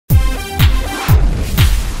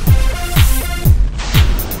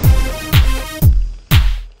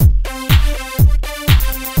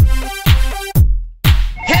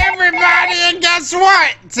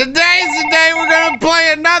what? Today's the day we're gonna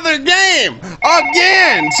play another game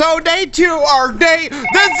again. So day 2 or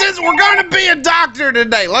we're gonna be a doctor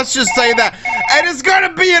today. Let's just say that, and it's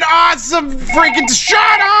gonna be an awesome freaking.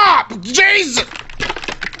 Shut up, Jesus.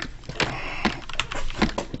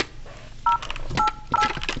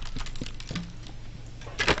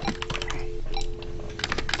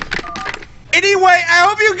 Anyway, I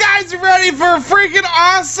hope you guys are ready for a freaking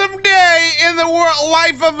awesome day in the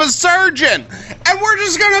life of a surgeon. And we're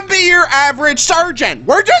just gonna be your average surgeon.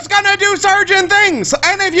 We're just gonna do surgeon things.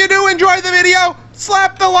 And if you do enjoy the video,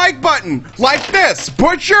 slap the like button like this.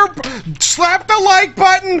 Slap the like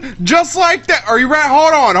button just like that. Are you ready?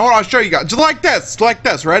 Hold on, I'll show you guys. Just like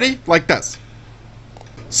this, ready? Like this.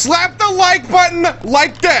 Slap the like button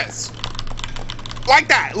like this. Like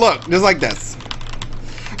that, look, just like this.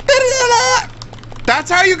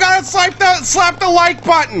 That's how you gotta slap the like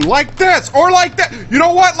button, like this, or like that. You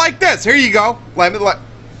know what? Like this. Here you go. Like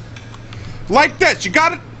this. You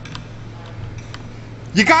gotta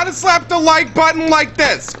slap the like button like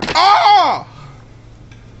this. Oh,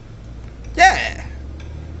 yeah.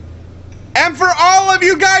 And for all of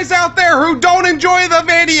you guys out there who don't enjoy the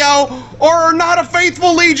video or are not a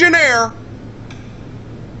faithful legionnaire,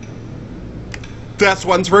 this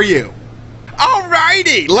one's for you.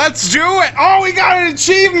 Alrighty, let's do it. Oh, we got an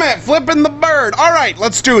achievement, flipping the bird. All right,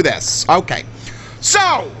 let's do this. Okay,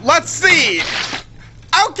 so let's see.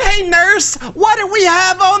 Okay, nurse, what do we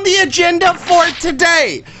have on the agenda for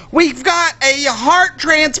today? We've got a heart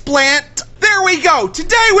transplant. There we go.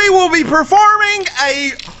 Today we will be performing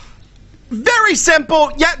a very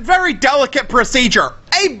simple yet very delicate procedure.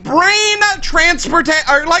 A brain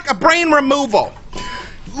or like a brain removal.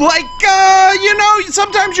 Like, you know,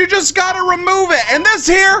 sometimes you just gotta remove it. And this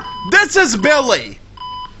is Billy.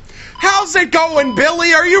 How's it going,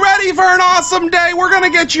 Billy? Are you ready for an awesome day? We're gonna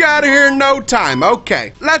get you out of here in no time.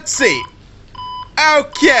 Okay, let's see.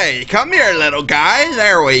 Okay, come here, little guy.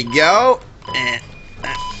 There we go. There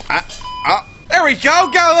we go.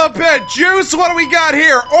 Got a little bit of juice. What do we got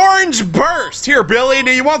here? Orange burst. Here, Billy,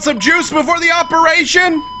 do you want some juice before the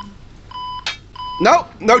operation? Nope,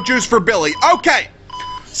 no juice for Billy. Okay.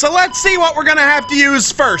 So let's see what we're gonna have to use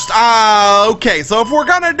first. Okay, so if we're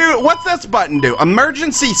gonna do, what's this button do?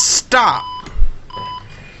 Emergency stop.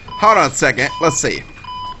 Hold on a second, let's see.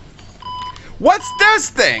 What's this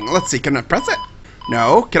thing? Let's see, can I press it?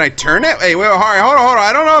 No, can I turn it? Hey, wait, hold on.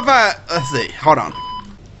 I don't know if let's see, hold on.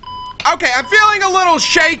 Okay, I'm feeling a little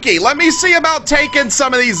shaky. Let me see about taking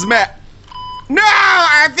some of these No,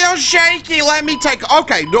 I feel shaky. Let me take,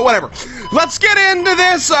 okay, no, whatever. Let's get into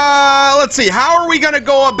this. Let's see, how are we gonna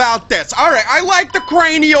go about this? All right, I like the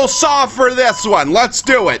cranial saw for this one. Let's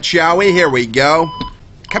do it, shall we? Here we go.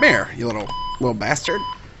 Come here, you little bastard.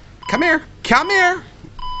 Come here. There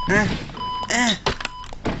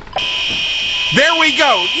we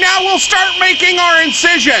go. Now we'll start making our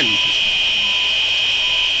incision.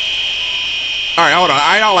 All right, hold on.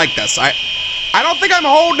 I don't like this. I don't think I'm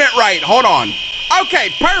holding it right. Hold on. Okay,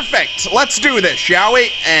 perfect. Let's do this, shall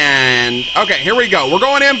we? And, okay, here we go. We're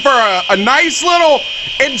going in for a nice little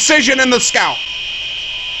incision in the scalp.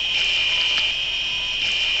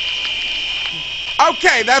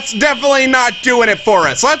 Okay, that's definitely not doing it for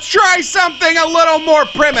us. Let's try something a little more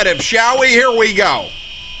primitive, shall we? Here we go.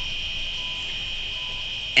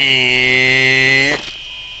 And,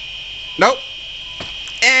 nope.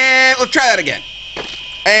 And let's try that again.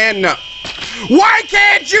 And no. Why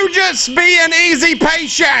can't you just be an easy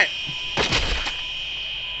patient?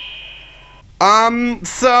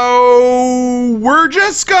 So we're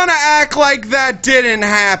just gonna act like that didn't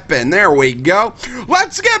happen. There we go.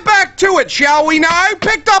 Let's get back to it, shall we? Now, I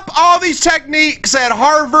picked up all these techniques at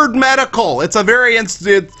Harvard Medical. It's a very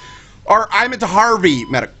I'm into Harvey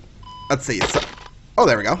Medical. Let's see. Oh,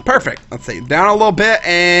 there we go. Perfect. Let's see. Down a little bit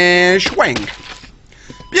and swing.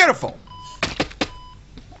 Beautiful.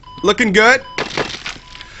 Looking good.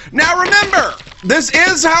 Now remember, this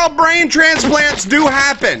is how brain transplants do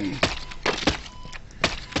happen.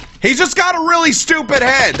 He's just got a really stupid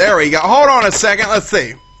head. There we go. Hold on a second. Let's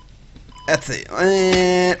see.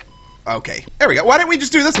 Okay. There we go. Why didn't we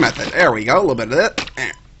just do this method? There we go. A little bit of it.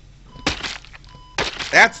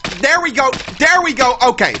 There we go. There we go.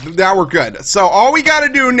 Okay. Now we're good. So all we got to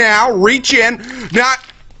do now, reach in. Now,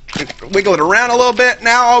 wiggle it around a little bit.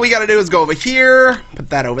 Now all we got to do is go over here. Put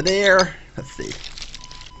that over there. Let's see.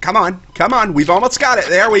 Come on. Come on. We've almost got it.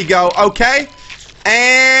 There we go. Okay.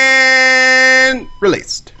 And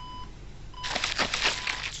released.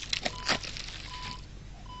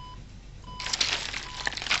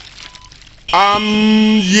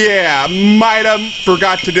 Yeah, might have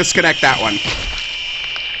forgot to disconnect that one.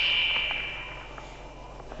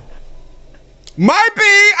 Might be.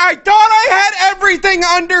 I thought I had everything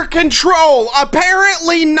under control.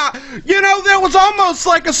 Apparently not. You know, that was almost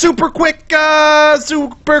like a super quick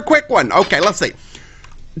one. Okay, let's see.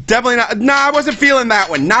 Definitely not. No, I wasn't feeling that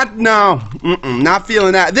one. Not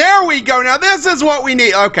feeling that. There we go. Now this is what we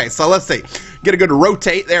need. Okay, so let's see. Get a good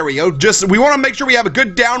rotate. There we go. We want to make sure we have a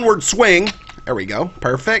good downward swing. There we go.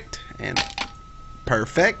 Perfect. And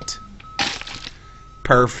perfect.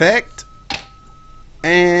 Perfect.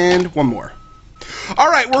 And one more. All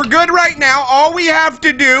right, we're good right now. All we have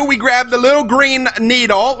to do, we grab the little green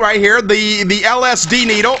needle right here, the LSD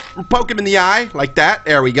needle, poke him in the eye like that.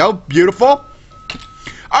 There we go. Beautiful.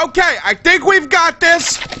 Okay, I think we've got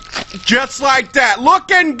this just like that.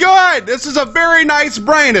 Looking good. This is a very nice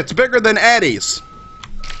brain. It's bigger than Eddie's.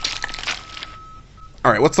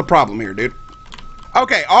 All right, what's the problem here, dude?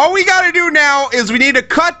 Okay, all we got to do now is we need to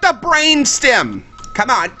cut the brain stem. Come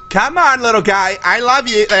on, little guy. I love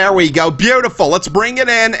you. There we go. Beautiful. Let's bring it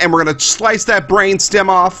in, and we're going to slice that brain stem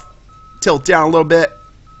off. Tilt down a little bit.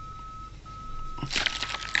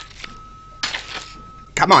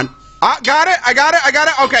 Come on. Got it. I got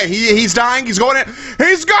it. Okay, he's dying. He's going in.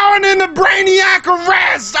 He's going into BRAINIAC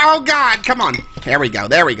arrest. Oh, God. Come on. There we go.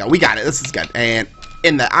 We got it. This is good. And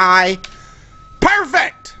in the eye.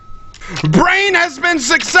 Perfect. Brain has been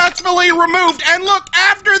successfully removed. And look,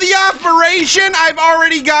 after the operation, I've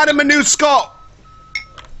already got him a new skull.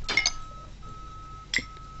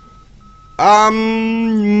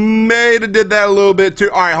 May have did that a little bit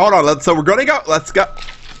too. All right, hold on. So we're going to go. Let's go.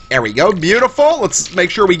 There we go. Beautiful. Let's make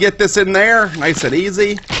sure we get this in there. Nice and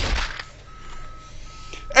easy.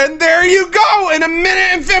 And there you go. In 1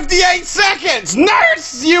 minute and 58 seconds.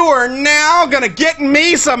 Nurse, you are now going to get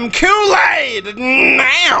me some Kool-Aid.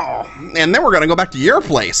 Now. And then we're going to go back to your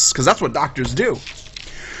place, because that's what doctors do.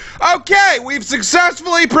 Okay, we've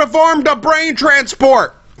successfully performed a brain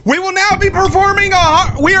transport. We will now be performing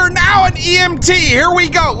we are now an EMT. Here we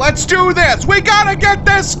go. Let's do this. We gotta get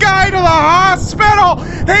this guy to the hospital.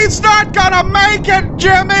 He's not gonna make it,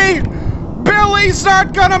 Jimmy. Billy's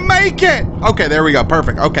not gonna make it. Okay, there we go.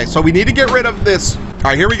 Perfect. Okay, so we need to get rid of this. All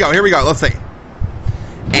right, here we go. Let's see.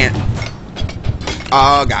 And,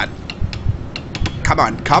 oh, God. Come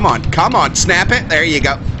on. Snap it. There you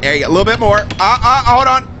go. A little bit more. Hold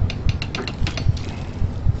on.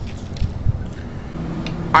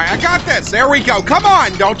 All right, I got this. There we go. Come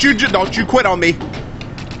on. Don't you quit on me.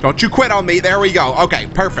 Don't you quit on me. There we go. Okay,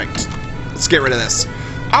 perfect. Let's get rid of this.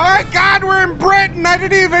 Oh, my God, we're in Britain. I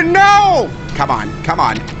didn't even know. Come on.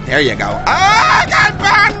 There you go. Oh, I got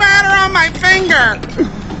bone matter on my finger.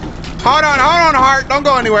 Hold on, heart. Don't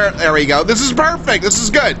go anywhere. There we go. This is perfect. This is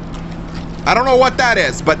good. I don't know what that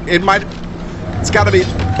is, but it's got to be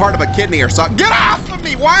part of a kidney or something. Get off of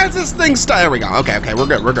me. Why is this thing stuck? There we go. Okay, we're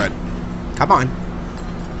good. Come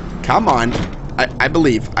on. I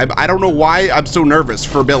believe. I don't know why I'm so nervous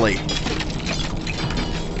for Billy.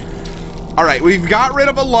 All right, we've got rid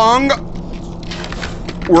of a lung.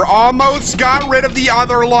 We're almost got rid of the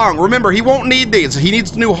other lung. Remember, he won't need these. He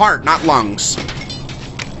needs a new heart, not lungs.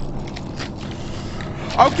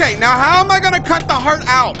 Okay, now how am I gonna cut the heart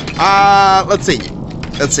out? Let's see.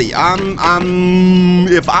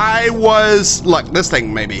 If I was, look, this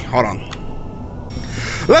thing maybe. Hold on.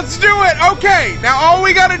 Let's do it. Okay, now all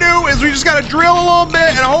we gotta do is we just gotta drill a little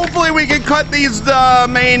bit, and hopefully we can cut these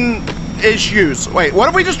main issues. Wait, what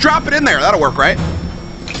if we just drop it in there? That'll work, right?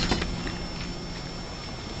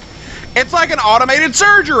 It's like an automated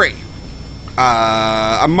surgery.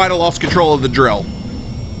 I might have lost control of the drill.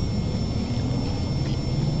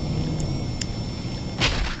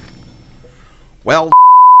 Well,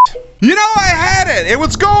 you know, I had it. It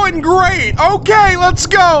was going great. Okay, let's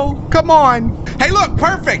go. Come on. Hey, look,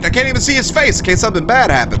 perfect. I can't even see his face in case something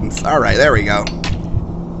bad happens. All right, there we go.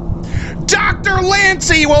 Dr.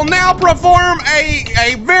 Lancey will now perform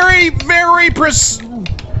a very perfect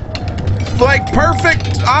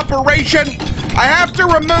operation. I have to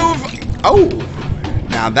remove. Oh,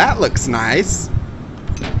 now that looks nice.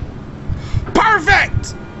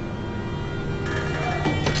 Perfect.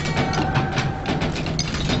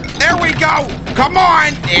 There we go. Come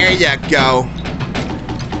on. There you go.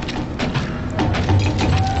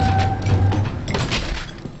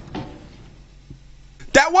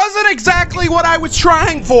 That wasn't exactly what I was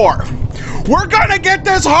trying for. We're gonna get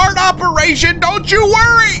this heart operation. Don't you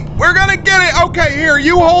worry. We're gonna get it. Okay, here,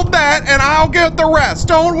 you hold that and I'll get the rest.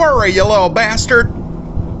 Don't worry, you little bastard.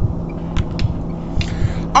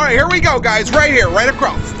 All right, here we go, guys. Right here, right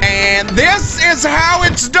across. And this is how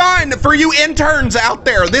it's done for you interns out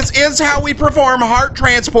there. This is how we perform heart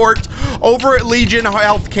transports over at Legion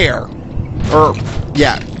Healthcare.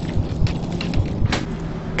 Yeah.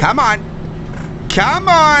 Come on. Come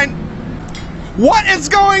on. What is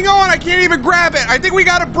going on? I can't even grab it. I think we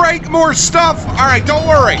gotta break more stuff. All right, don't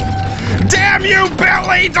worry. Damn you,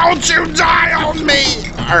 Billy! Don't you die on me!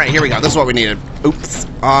 All right, here we go. This is what we needed. Oops.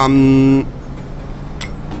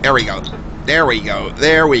 There we go. There we go.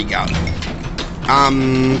 There we go.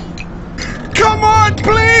 Come on,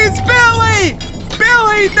 please, Billy!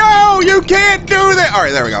 Billy, no! You can't do that! All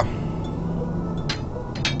right, there we go.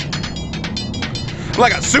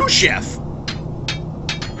 Like a sous chef.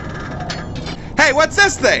 Hey, what's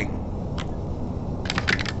this thing?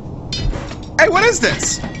 Hey, what is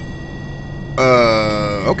this?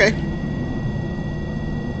 Okay.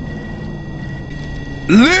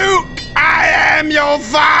 Luke, I am your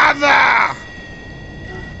father!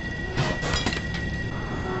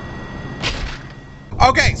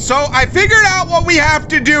 Okay, so I figured out what we have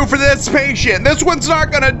to do for this patient. This one's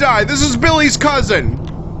not gonna die. This is Billy's cousin,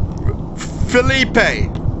 Felipe.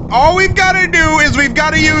 All we've got to do is we've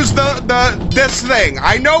got to use this thing.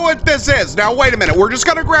 I know what this is. Now, wait a minute. We're just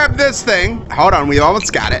going to grab this thing. Hold on. We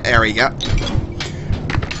almost got it. There we go.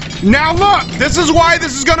 Now, look. This is why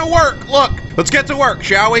this is going to work. Look. Let's get to work,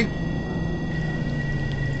 shall we?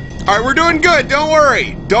 All right. We're doing good. Don't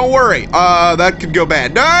worry. Don't worry. That could go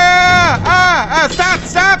bad.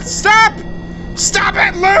 Stop. Stop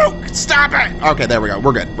it, Luke. Stop it. Okay, there we go.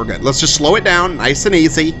 We're good. We're good. Let's just slow it down. Nice and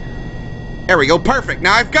easy. There we go, perfect.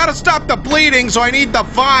 Now I've got to stop the bleeding, so I need the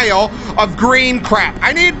vial of green crap.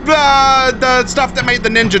 I need the stuff that made the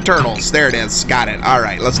Ninja Turtles. There it is, got it. All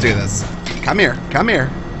right, let's do this. Come here, come here.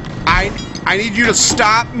 I need you to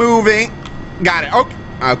stop moving. Got it,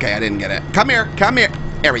 okay, I didn't get it. Come here,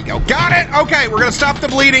 there we go, got it. Okay, we're gonna stop the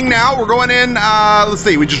bleeding now. We're going in, let's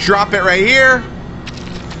see, we just drop it right here.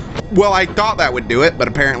 Well, I thought that would do it, but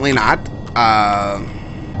apparently not. All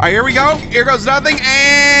right, here we go. Here goes nothing,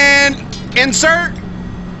 and insert.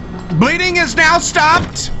 Bleeding is now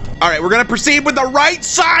stopped. All right, we're gonna proceed with the right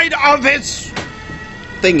side of his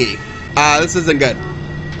thingy. This isn't good.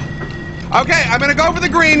 Okay, I'm gonna go for the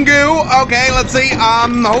green goo. Okay, let's see.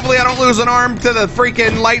 Hopefully I don't lose an arm to the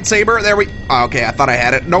freaking lightsaber. There we. Okay, I thought I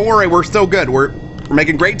had it. Don't worry, we're still good. We're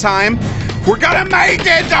making great time. We're gonna make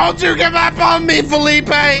it. Don't you give up on me, Felipe.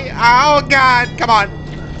 Oh God, come on.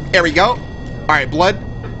 There we go. All right, blood.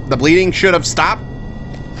 The bleeding should have stopped.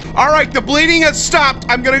 All right, the bleeding has stopped.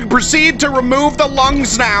 I'm gonna proceed to remove the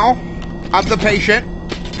lungs now of the patient.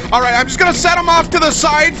 All right, I'm just gonna set him off to the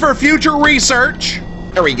side for future research.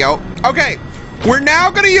 There we go. Okay, we're now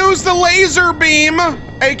gonna use the laser beam,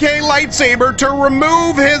 aka lightsaber, to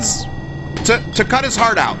remove his, to cut his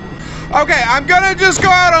heart out. Okay, I'm gonna just go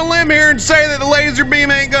out on a limb here and say that the laser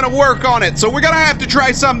beam ain't gonna work on it, so we're gonna have to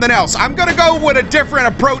try something else. I'm gonna go with a different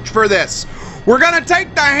approach for this. We're gonna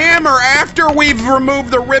take the hammer after we've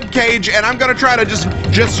removed the rib cage, and I'm gonna try to just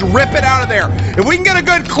rip it out of there. If we can get a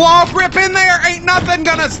good claw grip in there, ain't nothing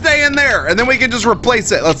gonna stay in there, and then we can just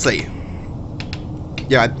replace it. Let's see.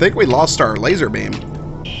 Yeah, I think we lost our laser beam.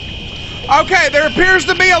 Okay, there appears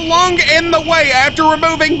to be a lung in the way after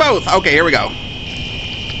removing both. Okay, here we go.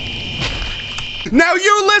 Now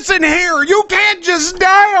you listen here, you can't just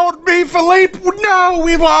die on me, Philippe. No,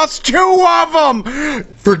 we lost 2 of them.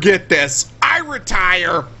 Forget this, I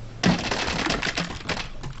retire.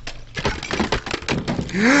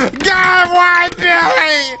 God, why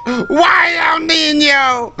Billy? Why El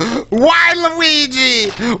Nino? Why Luigi?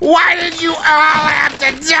 Why did you all have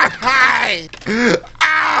to die?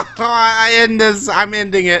 Oh, I end this, I'm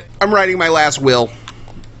ending it. I'm writing my last will. All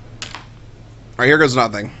right, here goes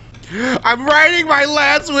nothing. I'm writing my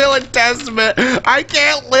last will and testament. I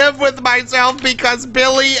can't live with myself because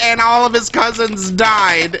Billy and all of his cousins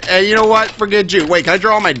died. And you know what? Forget you. Wait, can I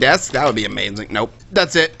draw on my desk? That would be amazing. Nope.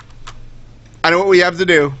 That's it. I know what we have to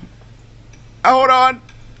do. Hold on.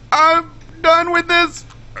 I'm done with this.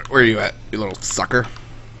 Where are you at, you little sucker?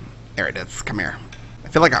 There it is. Come here. I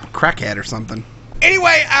feel like I'm a crackhead or something.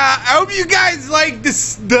 Anyway, I hope you guys like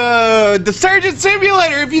this, the Surgeon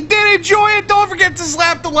Simulator. If you did enjoy it, don't forget to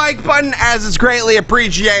slap the like button, as it's greatly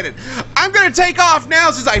appreciated. I'm gonna take off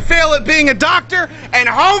now since I fail at being a doctor, and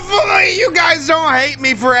hopefully you guys don't hate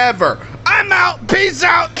me forever. I'm out. Peace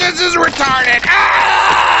out. This is retarded.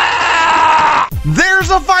 Ah!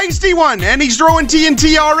 There's a feisty one, and he's throwing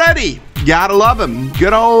TNT already. Gotta love him.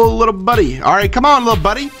 Good old little buddy. All right, come on, little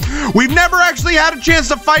buddy. We've never actually had a chance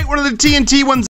to fight one of the TNT ones.